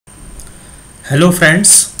Hello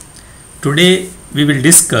friends, today we will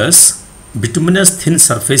discuss bituminous thin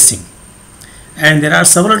surfacing, and there are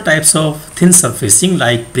several types of thin surfacing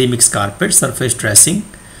like premixed carpet surface dressing,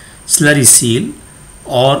 slurry seal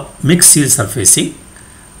or mixed seal surfacing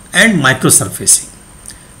and microsurfacing.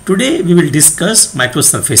 Today we will discuss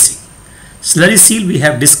microsurfacing. Slurry seal we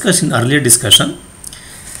have discussed in earlier discussion.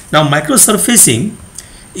 Now microsurfacing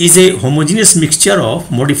is a homogeneous mixture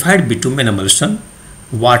of modified bitumen emulsion,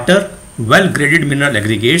 water, well-graded mineral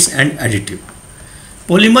aggregates and additive.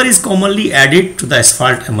 Polymer is commonly added to the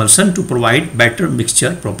asphalt emulsion to provide better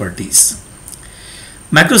mixture properties.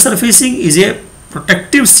 Microsurfacing is a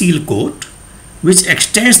protective seal coat which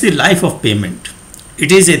extends the life of pavement.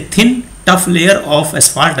 It is a thin, tough layer of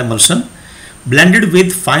asphalt emulsion blended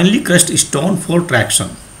with finely crushed stone for traction.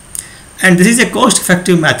 And this is a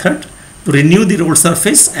cost-effective method to renew the road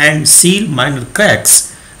surface and seal minor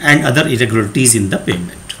cracks and other irregularities in the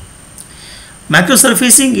pavement.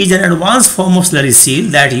 Microsurfacing is an advanced form of slurry seal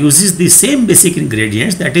that uses the same basic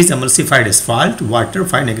ingredients, that is emulsified asphalt, water,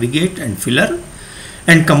 fine aggregate and filler,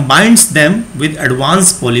 and combines them with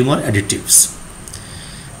advanced polymer additives.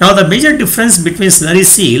 Now the major difference between slurry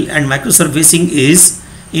seal and microsurfacing is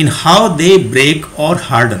in how they break or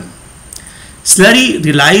harden. Slurry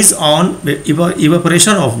relies on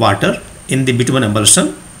evaporation of water in the bitumen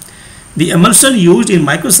emulsion. The emulsion used in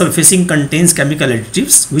microsurfacing contains chemical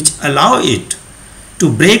additives which allow it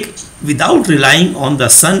to break without relying on the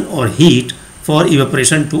sun or heat for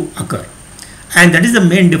evaporation to occur. And that is the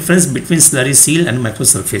main difference between slurry seal and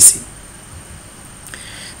microsurfacing.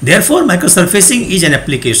 Therefore, microsurfacing is an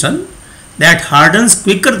application that hardens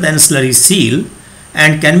quicker than slurry seal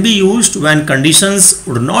and can be used when conditions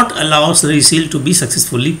would not allow slurry seal to be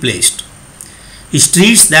successfully placed.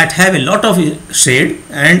 Streets that have a lot of shade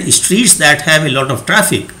and streets that have a lot of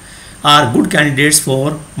traffic are good candidates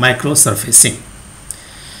for microsurfacing.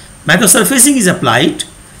 Microsurfacing is applied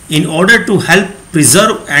in order to help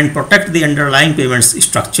preserve and protect the underlying pavement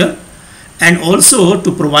structure and also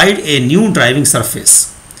to provide a new driving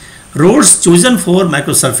surface. Roads chosen for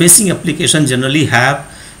microsurfacing application generally have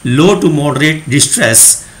low to moderate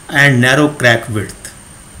distress and narrow crack width.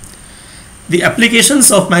 The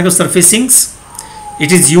applications of microsurfacings: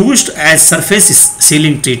 it is used as surface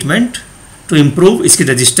sealing treatment to improve skid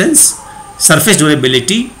resistance, surface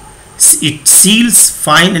durability. It seals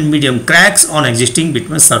fine and medium cracks on existing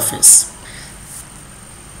bituminous surface.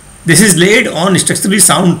 This is laid on structurally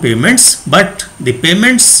sound pavements, but the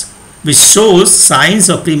pavements which shows signs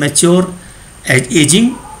of premature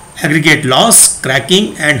aging, aggregate loss,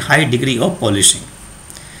 cracking and high degree of polishing.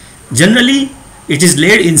 Generally, it is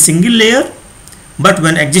laid in single layer, but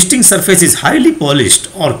when existing surface is highly polished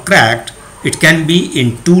or cracked, it can be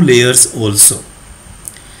in 2 layers also.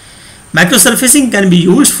 Microsurfacing can be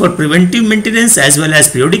used for preventive maintenance as well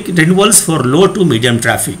as periodic renewals for low to medium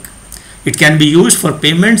traffic. It can be used for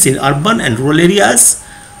pavements in urban and rural areas,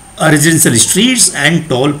 residential streets and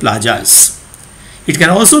toll plazas. It can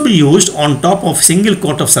also be used on top of single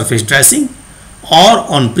coat of surface dressing or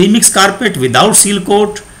on premixed carpet without seal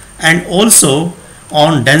coat and also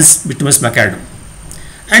on dense bituminous macadam.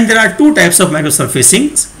 And there are 2 types of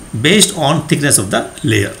microsurfacings based on thickness of the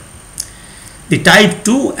layer. The type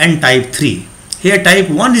 2 and type 3. Here type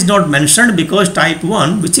 1 is not mentioned because type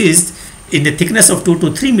 1, which is in the thickness of 2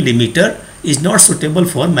 to 3 millimeter, is not suitable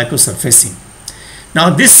for microsurfacing. Now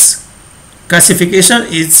this classification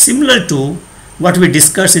is similar to what we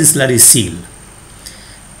discussed in slurry seal.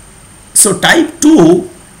 So type 2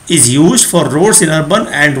 is used for roads in urban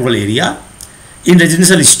and rural area, in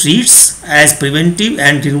residential streets as preventive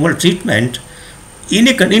and renewal treatment in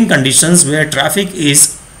conditions where traffic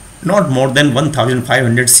is not more than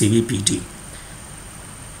 1500 cv/pt.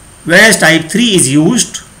 Whereas type 3 is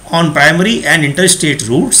used on primary and interstate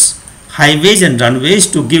routes, highways and runways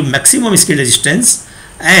to give maximum skid resistance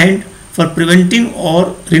and for preventing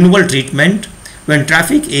or renewal treatment when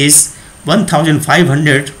traffic is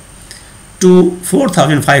 1500 to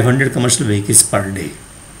 4500 commercial vehicles per day.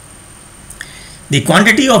 The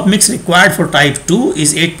quantity of mix required for type 2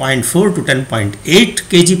 is 8.4 to 10.8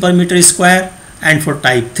 kg per meter square, and for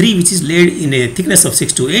type 3, which is laid in a thickness of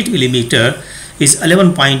 6 to 8 millimeter, is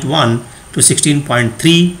 11.1 to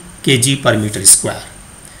 16.3 kg per meter square.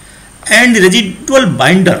 And the residual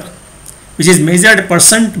binder, which is measured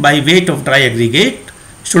percent by weight of dry aggregate,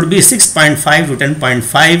 should be 6.5 to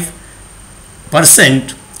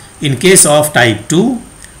 10.5% in case of type 2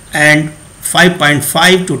 and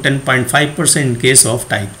 5.5 to 10.5% in case of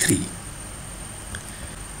type 3.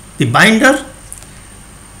 The binder: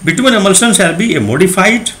 bitumen emulsion shall be a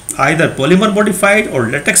modified, either polymer modified or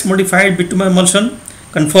latex modified bitumen emulsion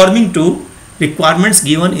conforming to requirements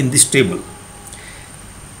given in this table.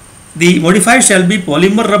 The modified shall be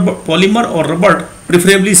polymer or rubber,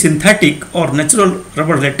 preferably synthetic or natural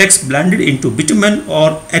rubber latex blended into bitumen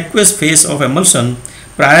or aqueous phase of emulsion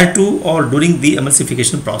prior to or during the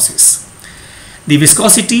emulsification process. The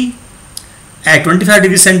viscosity at 25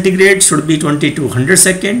 degrees centigrade should be 20 to 100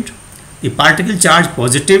 second. The particle charge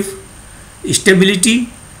positive. Stability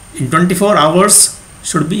in 24 hours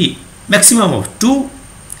should be maximum of 2,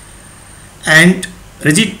 and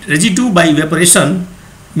residue by evaporation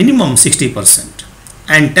minimum 60%.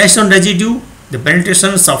 And test on residue, the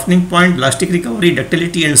penetration, softening point, elastic recovery,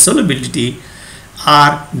 ductility and solubility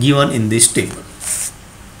are given in this table.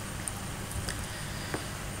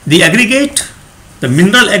 The aggregate, the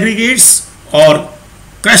mineral aggregates or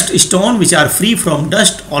crushed stone which are free from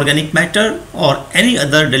dust, organic matter or any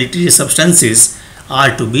other deleterious substances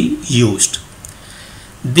are to be used.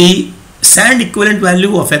 The sand equivalent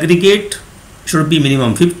value of aggregate should be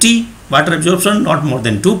minimum 50, water absorption not more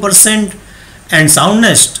than 2%, and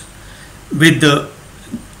soundness with the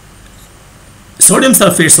sodium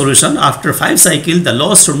sulfate solution after 5 cycles the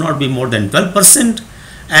loss should not be more than 12%,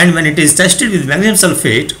 and when it is tested with magnesium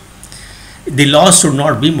sulfate the loss should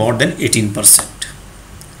not be more than 18%.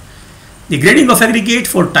 The grading of aggregate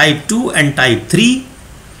for type 2 and type 3,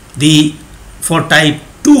 for type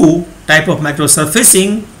 2 type of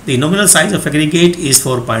microsurfacing, the nominal size of aggregate is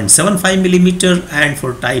 4.75 millimeter, and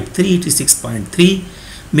for type 3 it is 6.3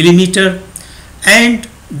 millimeter, and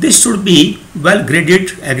this should be well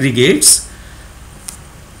graded aggregates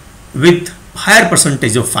with higher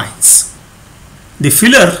percentage of fines. The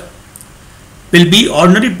filler will be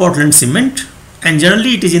ordinary Portland cement, and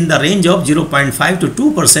generally it is in the range of 0.5 to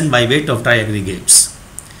 2% by weight of dry aggregates.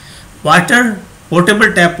 Water,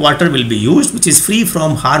 potable tap water will be used which is free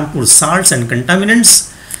from harmful salts and contaminants.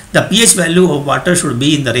 The pH value of water should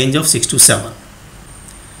be in the range of 6 to 7.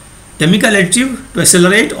 Chemical additive to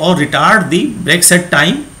accelerate or retard the break set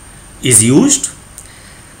time is used,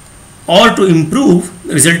 or to improve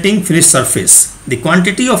resulting finished surface. The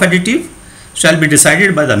quantity of additive shall be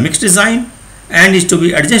decided by the mix design and is to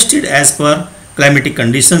be adjusted as per climatic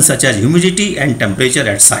conditions such as humidity and temperature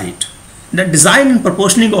at site. The design and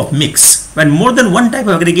proportioning of mix. When more than one type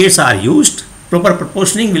of aggregates are used, proper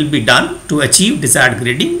proportioning will be done to achieve desired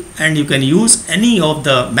grading, and you can use any of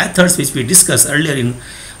the methods which we discussed earlier in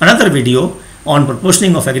another video on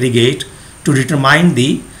proportioning of aggregate to determine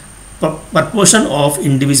the proportion of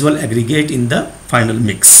individual aggregate in the final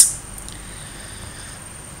mix.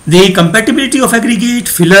 The compatibility of aggregate,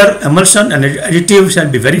 filler, emulsion and additive shall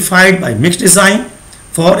be verified by mix design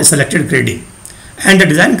for a selected grading, and the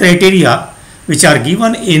design criteria which are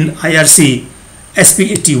given in IRC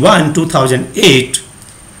SP 81 2008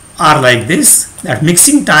 are like this: that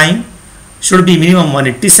mixing time should be minimum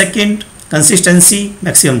 180 second, consistency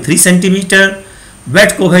maximum 3 centimeter,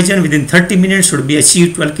 wet cohesion within 30 minutes should be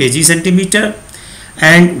achieved 12 kg centimeter,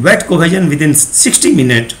 and wet cohesion within 60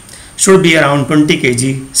 minutes should be around 20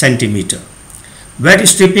 kg centimeter. Wet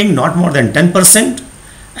stripping not more than 10%,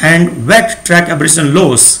 and wet track abrasion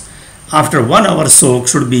loss after 1 hour soak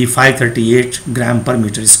should be 538 gram per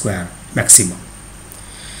meter square maximum.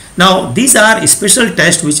 Now these are special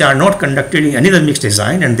tests which are not conducted in any other mix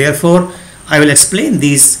design, and therefore I will explain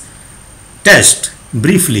these tests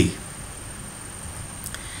briefly.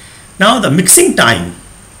 Now the mixing time.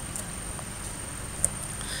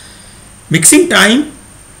 Mixing time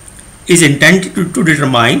is intended to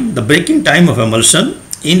determine the breaking time of emulsion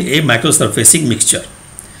in a microsurfacing mixture,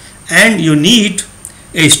 and you need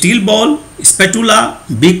a steel ball, spatula,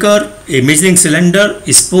 beaker, a measuring cylinder,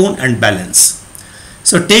 a spoon and balance.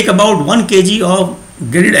 So take about 1 kg of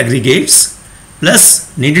graded aggregates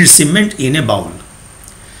plus kneaded cement in a bowl,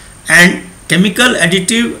 and chemical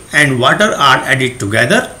additive and water are added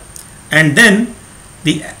together, and then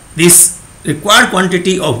this required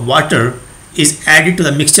quantity of water is added to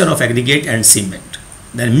the mixture of aggregate and cement.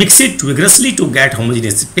 Then mix it vigorously to get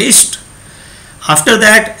homogeneous paste. After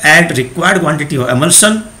that add required quantity of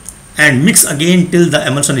emulsion and mix again till the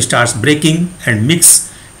emulsion starts breaking and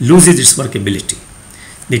mix loses its workability.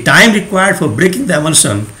 The time required for breaking the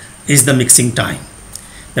emulsion is the mixing time.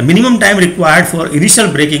 The minimum time required for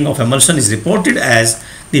initial breaking of emulsion is reported as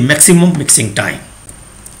the maximum mixing time.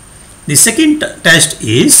 The second test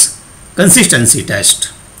is consistency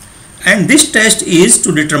test, and this test is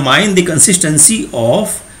to determine the consistency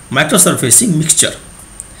of microsurfacing mixture.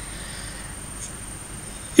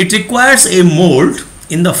 It requires a mold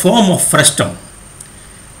in the form of frustum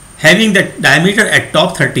having the diameter at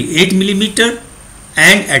top 38 millimeter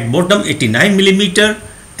and at bottom 89 millimeter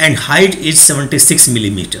and height is 76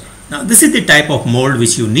 millimeter. Now this is the type of mold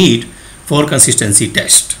which you need for consistency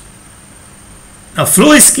test. A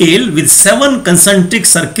flow scale with 7 concentric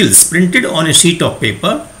circles printed on a sheet of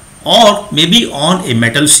paper or maybe on a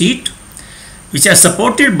metal sheet which are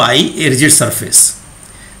supported by a rigid surface.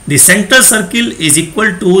 The center circle is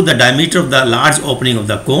equal to the diameter of the large opening of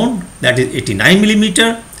the cone, that is 89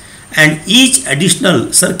 millimeter, and each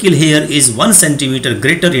additional circle here is 1 centimeter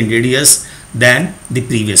greater in radius than the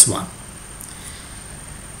previous one.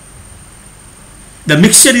 The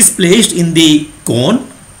mixture is placed in the cone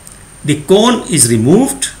is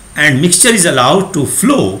removed and mixture is allowed to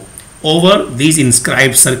flow over these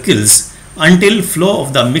inscribed circles until flow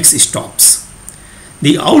of the mix stops.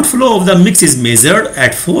 The outflow of the mix is measured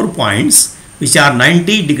at 4 points which are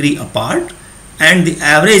 90 degrees apart, and the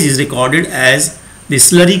average is recorded as the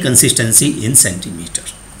slurry consistency in centimeter.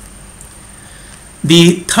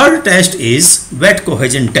 The third test is wet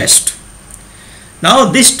cohesion test. Now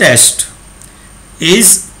this test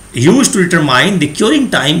is used to determine the curing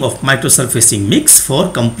time of microsurfacing mix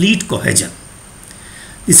for complete cohesion.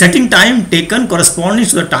 The setting time taken corresponds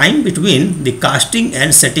to the time between the casting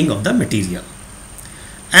and setting of the material.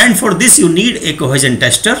 And for this you need a cohesion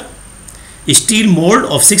tester, a steel mold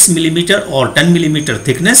of 6 mm or 10 mm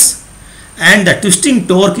thickness, and the twisting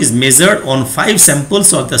torque is measured on 5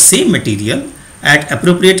 samples of the same material at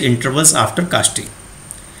appropriate intervals after casting.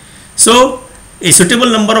 So a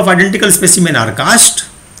suitable number of identical specimens are cast.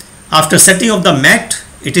 After setting of the mat,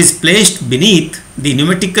 it is placed beneath the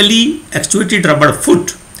pneumatically actuated rubber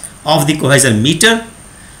foot of the cohesion meter.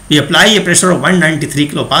 We apply a pressure of 193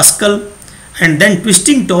 kPa, and then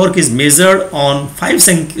twisting torque is measured on 5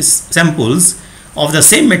 samples of the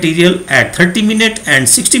same material at 30-minute and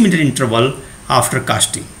 60-minute interval after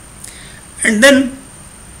casting. And then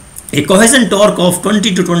a cohesion torque of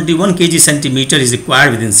 20 to 21 kg centimeter is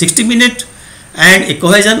required within 60 minutes, and a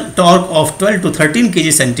cohesion torque of 12 to 13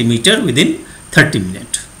 kg centimeter within 30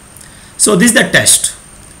 minutes. So this is the test,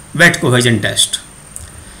 wet cohesion test.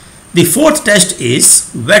 The fourth test is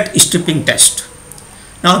wet stripping test.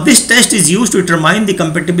 Now this test is used to determine the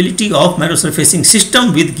compatibility of microsurfacing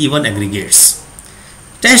system with given aggregates.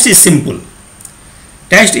 Test is simple.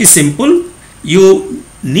 You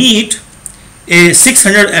need a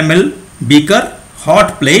 600 ml beaker,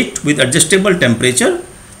 hot plate with adjustable temperature,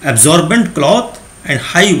 absorbent cloth and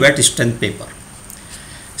high wet strength paper.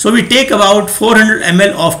 So we take about 400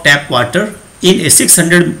 ml of tap water in a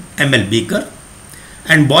 600 ml beaker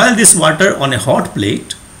and boil this water on a hot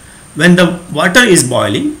plate. When the water is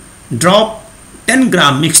boiling, drop 10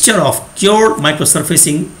 gram mixture of cured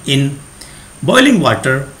microsurfacing in boiling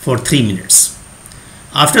water for 3 minutes.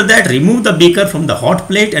 After that, remove the beaker from the hot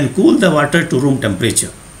plate and cool the water to room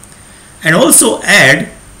temperature. And also add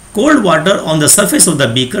cold water on the surface of the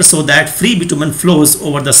beaker so that free bitumen flows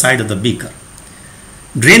over the side of the beaker.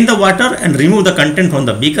 Drain the water and remove the content from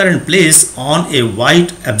the beaker and place on a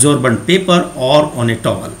white absorbent paper or on a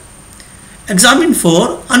towel. Examine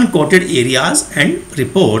for uncoated areas and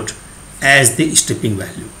report as the stripping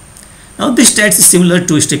value. Now this test is similar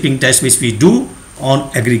to stripping test which we do on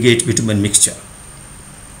aggregate bitumen mixture.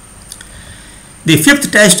 The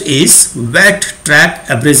fifth test is wet track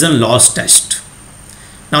abrasion loss test.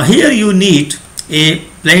 Now here you need a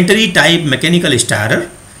planetary type mechanical stirrer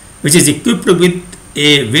which is equipped with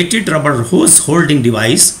a weighted rubber hose holding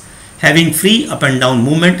device having free up and down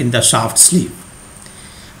movement in the shaft sleeve.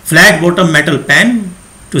 Flat bottom metal pan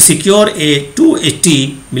to secure a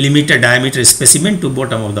 280 mm diameter specimen to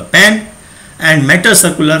bottom of the pan, and metal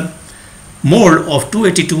circular mold of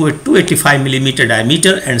 282 to 285 mm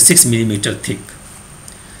diameter and 6 mm thick.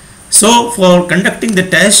 So for conducting the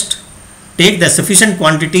test, take the sufficient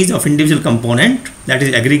quantities of individual component, that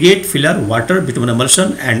is aggregate, filler, water, bitumen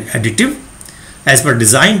emulsion and additive as per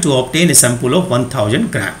design to obtain a sample of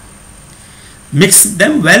 1000 gram. Mix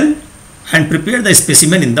them well and prepare the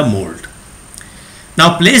specimen in the mold.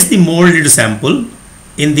 Now place the molded sample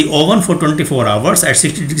in the oven for 24 hours at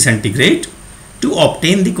 60 degrees centigrade to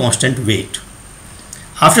obtain the constant weight.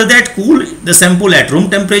 After that, cool the sample at room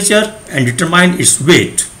temperature and determine its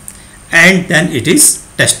weight, and then it is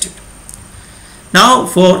tested. Now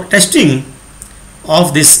for testing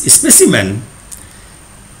of this specimen,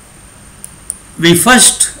 we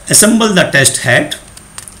first assemble the test head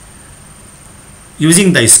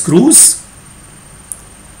using the screws.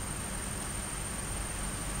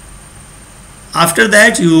 After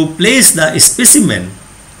that, you place the specimen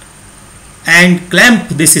and clamp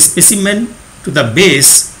this specimen to the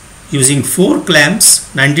base using 4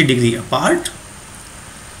 clamps 90 degree apart,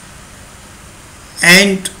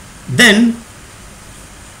 and then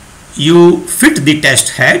you fit the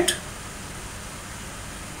test head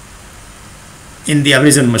in the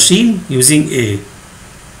abrasion machine using a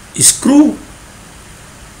screw.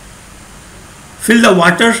 Fill the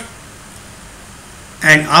water,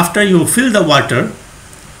 and after you fill the water,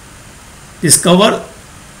 just cover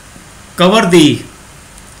the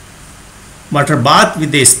water bath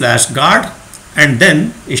with a splash guard and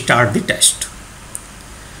then start the test.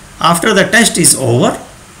 After the test is over,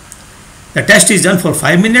 the test is done for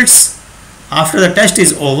 5 minutes. After the test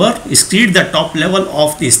is over, excrete the top level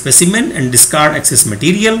of the specimen and discard excess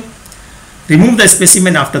material. Remove the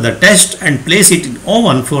specimen after the test and place it in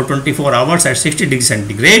oven for 24 hours at 60 degrees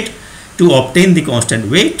centigrade to obtain the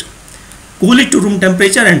constant weight. Cool it to room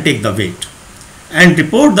temperature and take the weight, and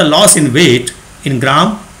report the loss in weight in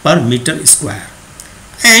gram per meter square.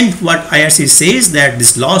 And what IRC says that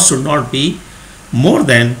this loss should not be more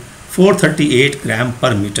than 438 gram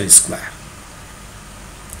per meter square.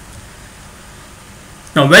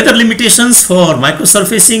 Now, weather limitations for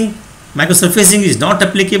microsurfacing. Microsurfacing is not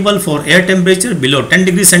applicable for air temperature below 10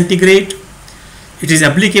 degrees centigrade. It is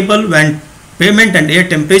applicable when pavement and air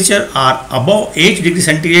temperature are above 8 degrees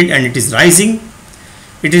centigrade and it is rising.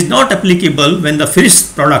 It is not applicable when the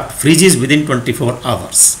finished product freezes within 24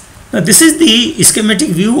 hours. Now, this is the schematic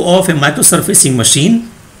view of a microsurfacing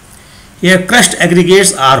machine. Here crushed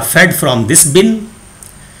aggregates are fed from this bin,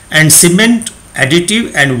 and cement,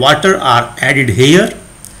 additive and water are added here.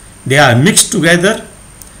 They are mixed together,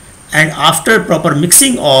 and after proper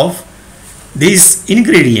mixing of these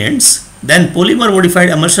ingredients, then polymer modified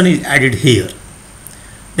emulsion is added here.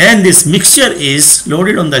 Then this mixture is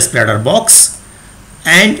loaded on the spreader box,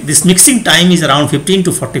 and this mixing time is around 15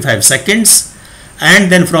 to 45 seconds,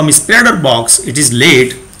 and then from spreader box it is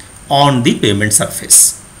laid on the pavement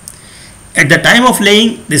surface. At the time of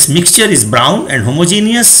laying, this mixture is brown and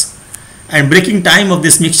homogeneous, and breaking time of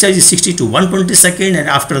this mixture is 60 to 120 seconds, and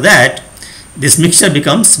after that this mixture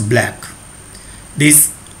becomes black.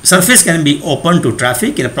 This surface can be opened to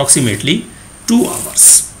traffic in approximately 2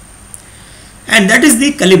 hours. And that is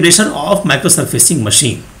the calibration of microsurfacing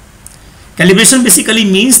machine. Calibration basically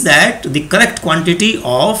means that the correct quantity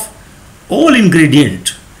of all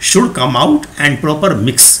ingredient should come out and proper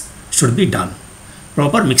mix should be done.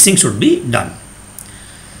 Proper mixing should be done.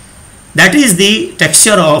 That is the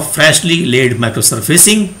texture of freshly laid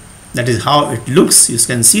microsurfacing. That is how it looks. You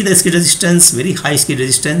can see the skid resistance, very high skid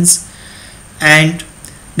resistance, and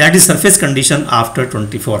that is surface condition after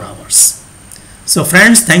 24 hours. So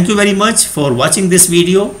friends, thank you very much for watching this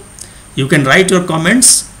video. You can write your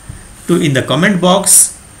comments in the comment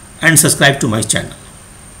box and subscribe to my channel.